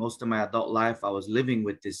 And most of my adult life, I was living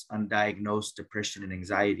with this undiagnosed depression and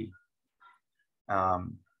anxiety.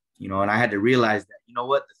 And I had to realize that,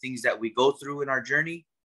 the things that we go through in our journey,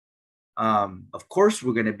 of course,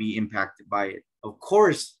 we're going to be impacted by it. Of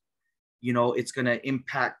course, it's going to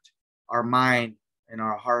impact our mind and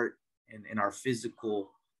our heart and our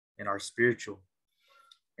physical and our spiritual.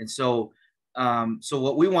 And so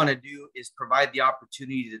what we want to do is provide the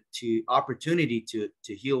opportunity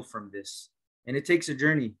to heal from this. And it takes a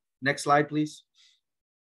journey. Next slide, please.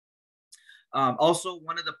 Also,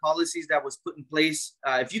 one of the policies that was put in place,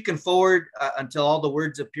 if you can forward until all the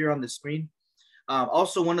words appear on the screen.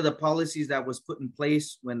 Also, one of the policies that was put in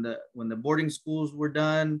place when the boarding schools were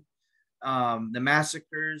done, the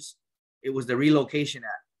massacres, it was the Relocation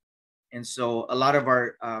Act. And so a lot of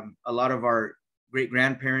our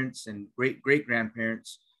great-grandparents and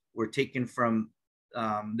great-great-grandparents were taken from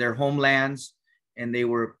their homelands, and they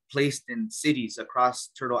were placed in cities across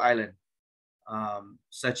Turtle Island,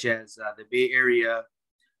 such as the Bay Area,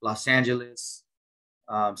 Los Angeles,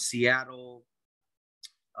 Seattle,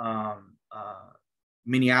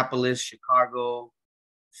 Minneapolis, Chicago,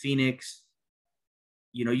 Phoenix,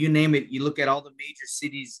 you name it. You look at all the major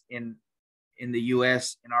cities in the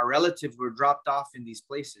US, and our relatives were dropped off in these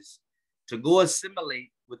places to go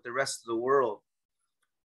assimilate with the rest of the world,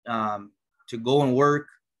 to go and work,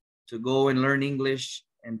 to go and learn English,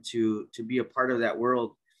 and to be a part of that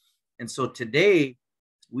world. And so today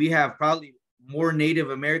we have probably more Native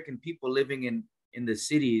American people living in the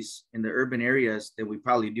cities, in the urban areas, than we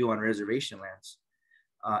probably do on reservation lands.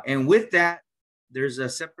 And with that, there's a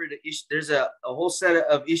separate issue. There's a whole set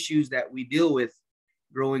of issues that we deal with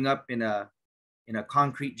growing up in a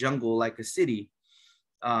concrete jungle like a city.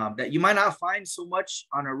 that you might not find so much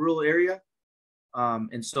on a rural area.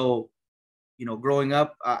 And so, growing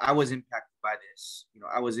up, I was impacted by this.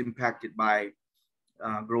 I was impacted by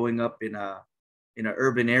growing up in an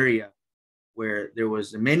urban area where there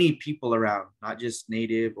was many people around, not just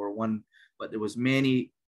native or one, but there was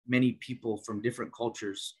many people from different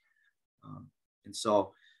cultures. And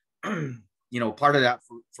so, part of that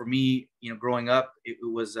for me, growing up, it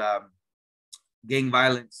was gang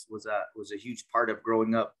violence was a huge part of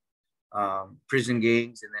growing up. Prison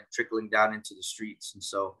gangs, and then trickling down into the streets. And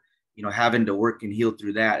so, having to work and heal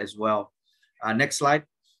through that as well. Next slide.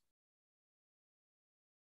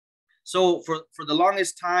 So for the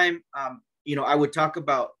longest time, I would talk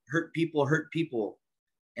about hurt people.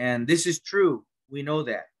 And this is true. We know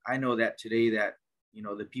that. I know that today that,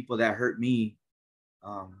 the people that hurt me,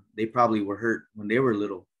 they probably were hurt when they were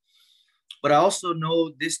little. But I also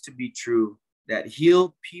know this to be true, that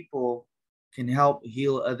healed people can help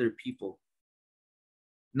heal other people.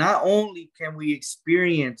 Not only can we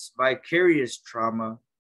experience vicarious trauma,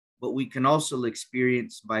 but we can also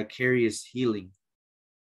experience vicarious healing.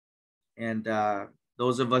 And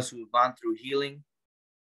those of us who have gone through healing,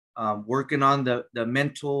 working on the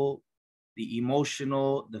mental, the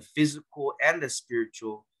emotional, the physical, and the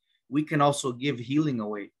spiritual, we can also give healing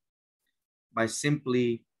away by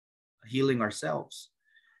simply healing ourselves.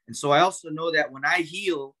 And so I also know that when I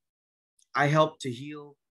heal, I help to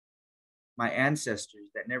heal my ancestors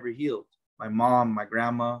that never healed, my mom, my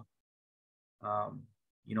grandma,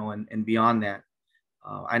 and beyond that.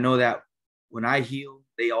 I know that when I heal,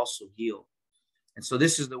 they also heal. And so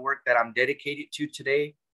this is the work that I'm dedicated to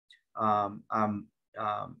today. I'm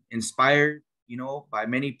inspired, by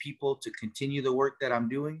many people to continue the work that I'm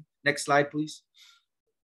doing. Next slide, please.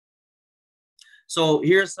 So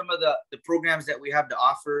here are some of the programs that we have to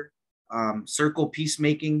offer. Circle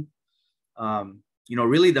peacemaking.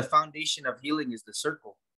 Really the foundation of healing is the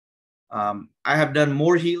circle. I have done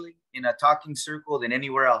more healing in a talking circle than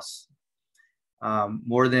anywhere else.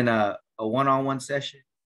 More than a one-on-one session,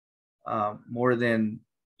 more than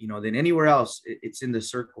anywhere else. It's in the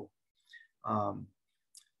circle.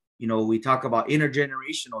 We talk about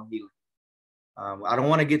intergenerational healing. I don't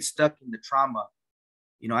want to get stuck in the trauma.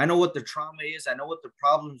 I know what the trauma is. I know what the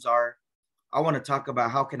problems are. I want to talk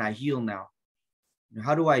about how can I heal now?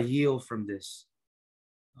 How do I heal from this?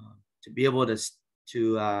 To be able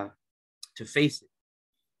to face it.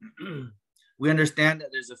 We understand that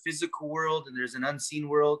there's a physical world and there's an unseen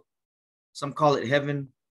world. Some call it heaven,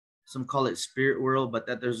 some call it spirit world, but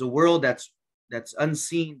that there's a world that's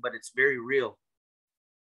unseen, but it's very real.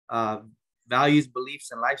 Values,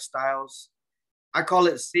 beliefs, and lifestyles. I call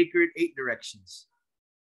it sacred 8 directions.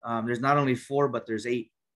 There's not only 4, but there's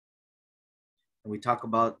 8. And we talk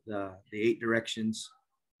about the 8 directions.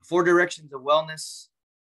 4 directions of wellness.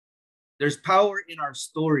 There's power in our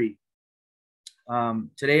story.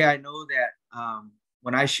 Today, I know that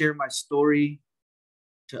when I share my story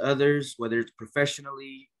to others, whether it's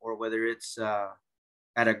professionally or whether it's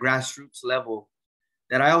at a grassroots level,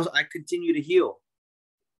 that I continue to heal.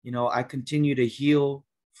 I continue to heal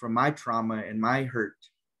from my trauma and my hurt.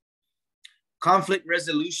 Conflict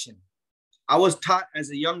resolution. I was taught as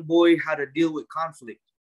a young boy how to deal with conflict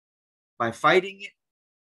by fighting it,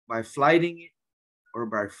 by flighting it, or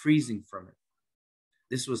by freezing from it.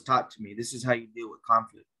 This was taught to me. This is how you deal with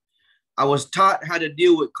conflict. I was taught how to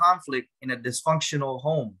deal with conflict in a dysfunctional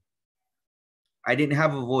home. I didn't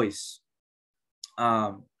have a voice.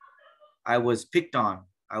 I was picked on.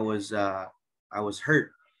 I was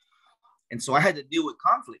hurt. And so I had to deal with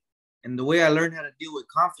conflict. And the way I learned how to deal with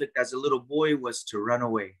conflict as a little boy was to run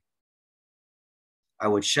away. I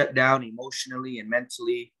would shut down emotionally and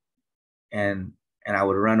mentally, and I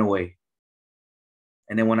would run away.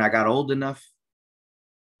 And then when I got old enough,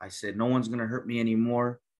 I said, no one's going to hurt me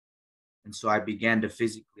anymore. And so I began to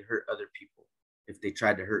physically hurt other people if they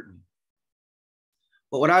tried to hurt me.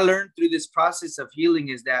 But what I learned through this process of healing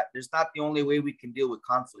is that there's not the only way we can deal with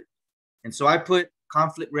conflict. And so I put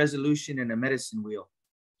conflict resolution in a medicine wheel.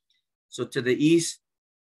 So to the east,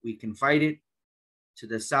 we can fight it. To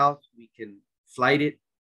the south, we can flight it.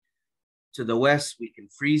 To the west, we can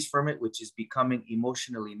freeze from it, which is becoming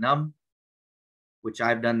emotionally numb, which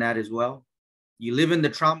I've done that as well. You live in the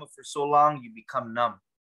trauma for so long, you become numb.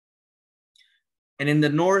 And in the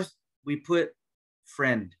north, we put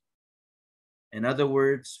friend. In other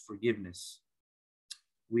words, forgiveness.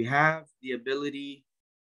 We have the ability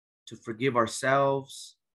to forgive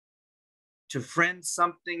ourselves, to friend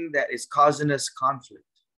something that is causing us conflict.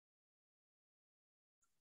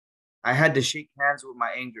 I had to shake hands with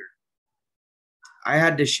my anger. I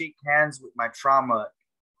had to shake hands with my trauma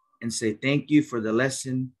and say, thank you for the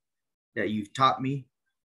lesson that you've taught me,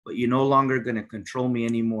 but you're no longer going to control me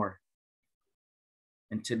anymore.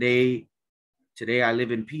 And today I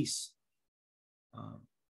live in peace.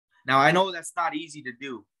 Now, I know that's not easy to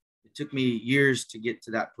do. It took me years to get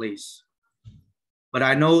to that place. But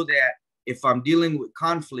I know that if I'm dealing with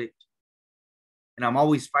conflict and I'm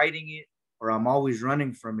always fighting it or I'm always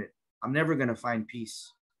running from it, I'm never going to find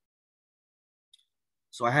peace.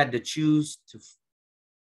 So I had to choose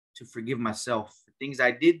to forgive myself for things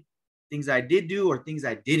I did do or things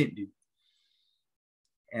I didn't do.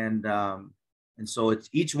 And so it's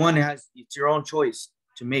each one it's your own choice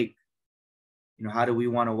to make. You know, how do we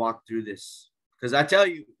want to walk through this? Because I tell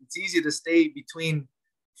you, it's easy to stay between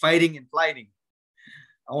fighting and flighting.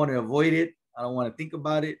 I want to avoid it. I don't want to think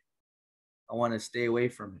about it. I want to stay away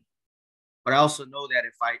from it. But I also know that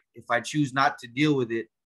if I choose not to deal with it,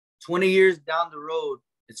 20 years down the road,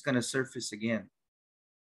 it's going to surface again.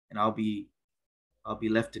 And I'll be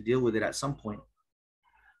left to deal with it at some point.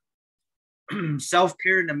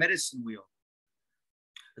 Self-care in the medicine wheel.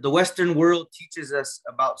 The Western world teaches us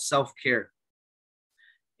about self-care.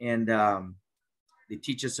 And they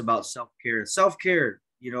teach us about self-care. Self-care,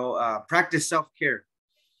 practice self-care.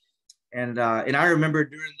 And I remember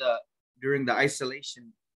during the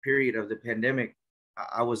isolation period of the pandemic,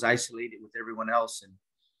 I was isolated with everyone else.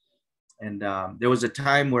 And there was a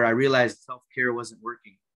time where I realized self-care wasn't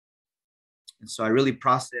working. And so I really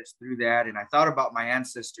processed through that. And I thought about my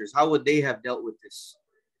ancestors. How would they have dealt with this?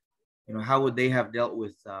 How would they have dealt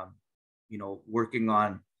with, working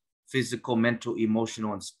on physical, mental,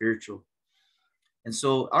 emotional, and spiritual? And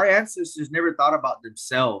so our ancestors never thought about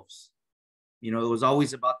themselves. It was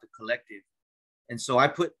always about the collective. And so I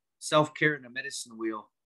put self-care in the medicine wheel.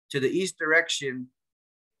 To the east direction,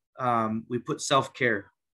 we put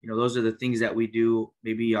self-care. Those are the things that we do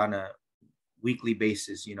maybe on a weekly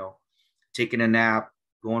basis, taking a nap,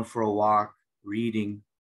 going for a walk, reading,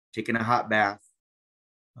 taking a hot bath,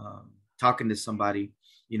 talking to somebody,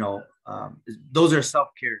 those are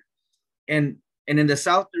self-care. And in the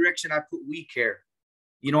south direction, I put we care.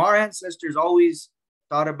 Our ancestors always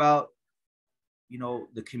thought about,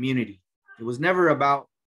 the community. It was never about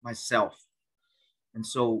myself. And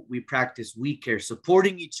so we practice we care.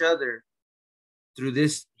 Supporting each other through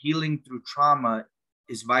this healing through trauma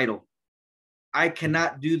is vital. I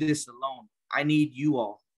cannot do this alone. I need you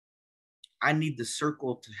all. I need the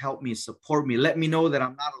circle to help me, support me. Let me know that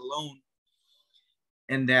I'm not alone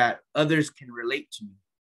and that others can relate to me,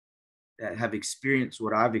 that have experienced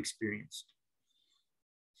what I've experienced.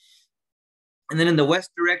 And then in the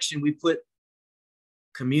west direction, we put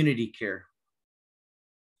community care.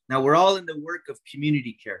 Now we're all in the work of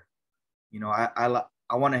community care. I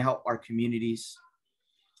want to help our communities.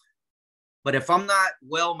 But if I'm not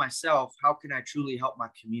well myself, how can I truly help my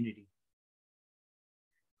community?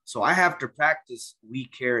 So I have to practice we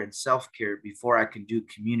care and self-care before I can do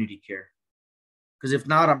community care. Because if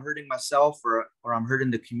not, I'm hurting myself or I'm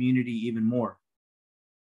hurting the community even more.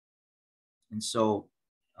 And so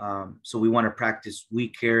we want to practice we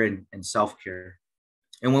care and self-care.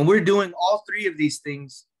 And when we're doing all three of these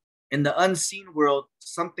things in the unseen world,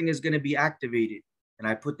 something is going to be activated. And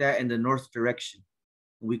I put that in the north direction.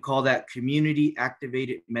 We call that community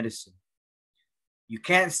activated medicine. You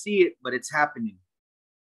can't see it, but it's happening.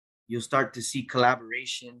 You'll start to see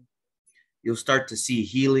collaboration. You'll start to see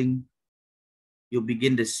healing. You'll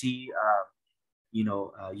begin to see,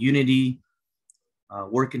 unity,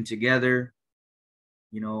 working together,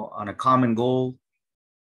 on a common goal.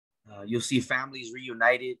 You'll see families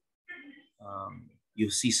reunited.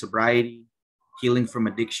 You'll see sobriety, healing from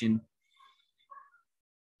addiction.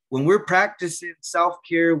 When we're practicing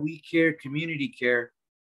self-care, we care, community care,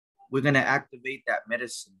 we're going to activate that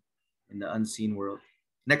medicine in the unseen world.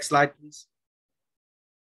 Next slide, please.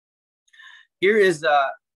 Here is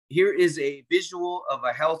a visual of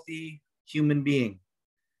a healthy human being.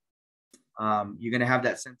 You're going to have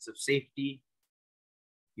that sense of safety.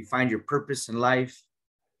 You find your purpose in life.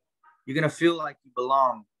 You're going to feel like you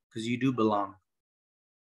belong because you do belong.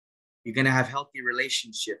 You're going to have healthy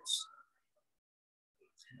relationships.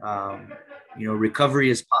 Recovery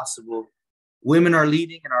is possible. Women are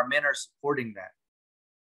leading and our men are supporting that.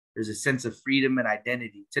 There's a sense of freedom and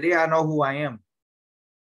identity. Today, I know who I am.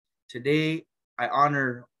 Today, I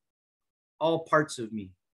honor all parts of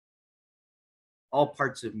me. All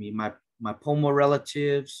parts of me. My Pomo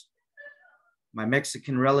relatives, my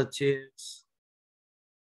Mexican relatives,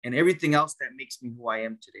 and everything else that makes me who I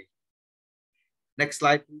am today. Next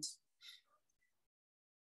slide, please.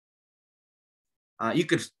 You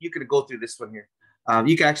could go through this one here.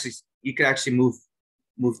 You could actually move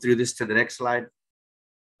through this to the next slide.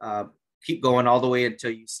 keep going all the way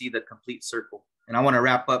until you see the complete circle. And I want to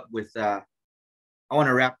wrap up with the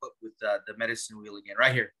medicine wheel again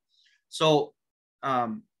right here. So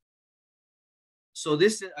so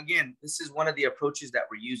this is one of the approaches that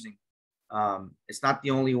we're using. It's not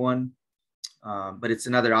the only one, but it's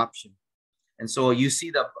another option. And so you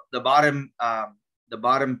see the bottom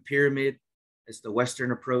pyramid is the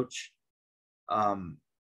Western approach.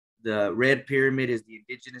 The red pyramid is the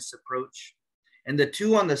indigenous approach. And the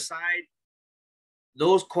two on the side,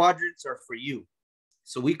 those quadrants are for you.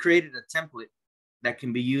 So we created a template that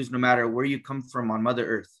can be used no matter where you come from on Mother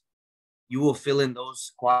Earth. You will fill in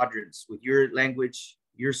those quadrants with your language,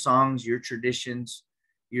 your songs, your traditions,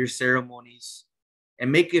 your ceremonies,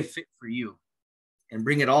 and make it fit for you and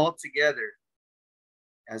bring it all together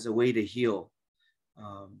as a way to heal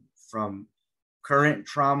from current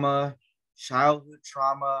trauma, childhood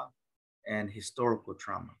trauma, and historical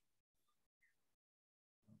trauma.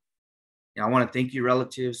 And I want to thank you,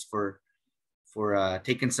 relatives, for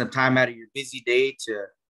taking some time out of your busy day to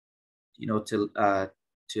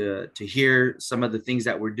hear some of the things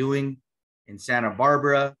that we're doing in Santa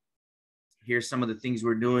Barbara, hear some of the things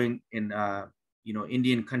we're doing in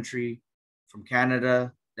Indian country, from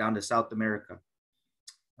Canada down to South America.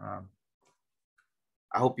 I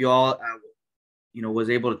hope you all was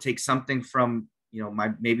able to take something from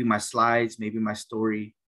maybe my slides, maybe my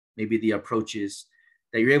story, maybe the approaches,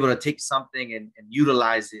 that you're able to take something and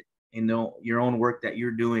utilize it in your own work that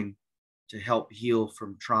you're doing to help heal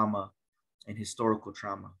from trauma and historical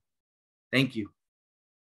trauma. Thank you.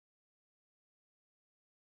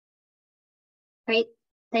 Great.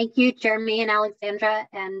 Thank you, Jeremy and Alexandra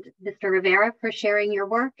and Mr. Rivera, for sharing your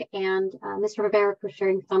work, and Mr. Rivera for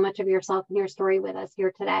sharing so much of yourself and your story with us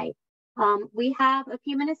here today. We have a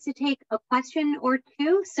few minutes to take a question or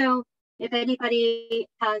two. So if anybody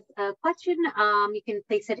has a question, you can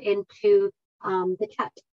place it into the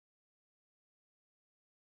chat.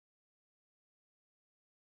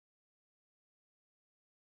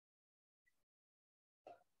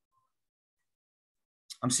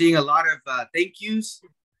 I'm seeing a lot of thank yous,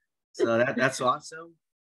 so that's awesome.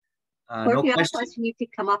 Or if you have a question, you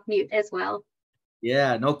could come off mute as well.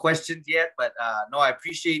 Yeah, no questions yet, but no, I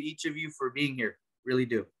appreciate each of you for being here. Really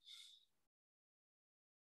do.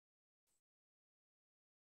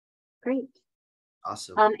 Great.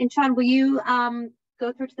 Awesome. And Sean, will you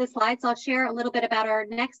go through to the slides? I'll share a little bit about our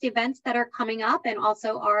next events that are coming up and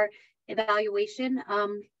also our evaluation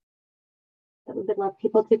that we would love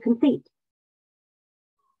people to complete.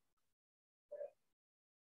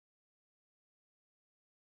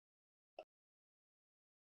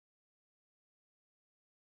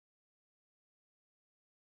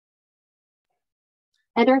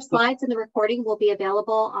 And our slides and the recording will be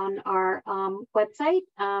available on our website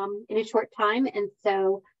in a short time. And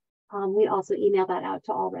so we also email that out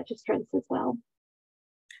to all registrants as well.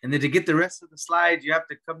 And then to get the rest of the slides, you have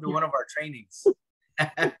to come to one of our trainings.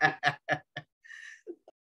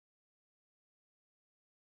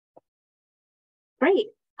 Great.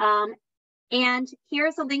 And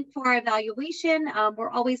here's a link for our evaluation.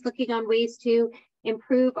 We're always looking on ways to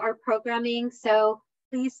improve our programming. So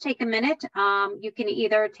please take a minute. You can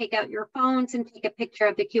either take out your phones and take a picture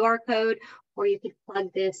of the QR code, or you can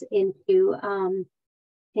plug this into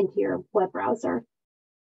your web browser.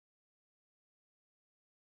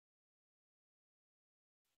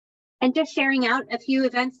 And just sharing out a few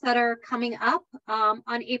events that are coming up. On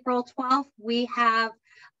April 12th, we have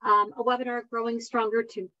a webinar, Growing Stronger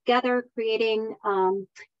Together, Creating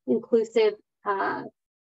Inclusive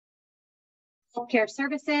Healthcare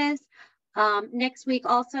Services. Next week,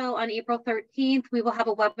 also on April 13th, we will have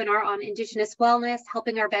a webinar on Indigenous wellness,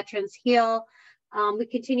 helping our veterans heal. We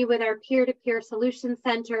continue with our peer-to-peer solution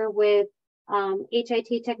center with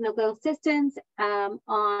HIT technical assistance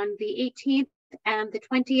on the 18th and the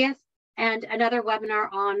 20th, and another webinar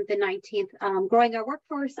on the 19th, growing our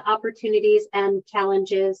workforce opportunities and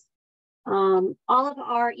challenges. All of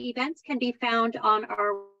our events can be found on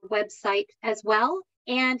our website as well.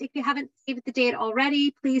 And if you haven't saved the date already,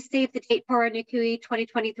 please save the date for our NCUE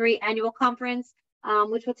 2023 annual conference,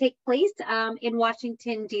 which will take place in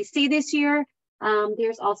Washington, D.C. this year.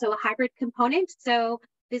 There's also a hybrid component, so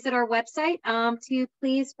visit our website to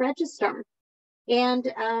please register. And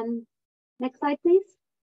next slide, please.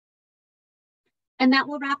 And that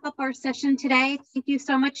will wrap up our session today. Thank you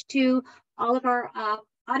so much to all of our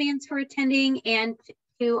audience for attending, and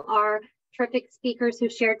to our terrific speakers who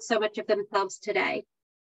shared so much of themselves today.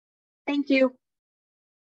 Thank you.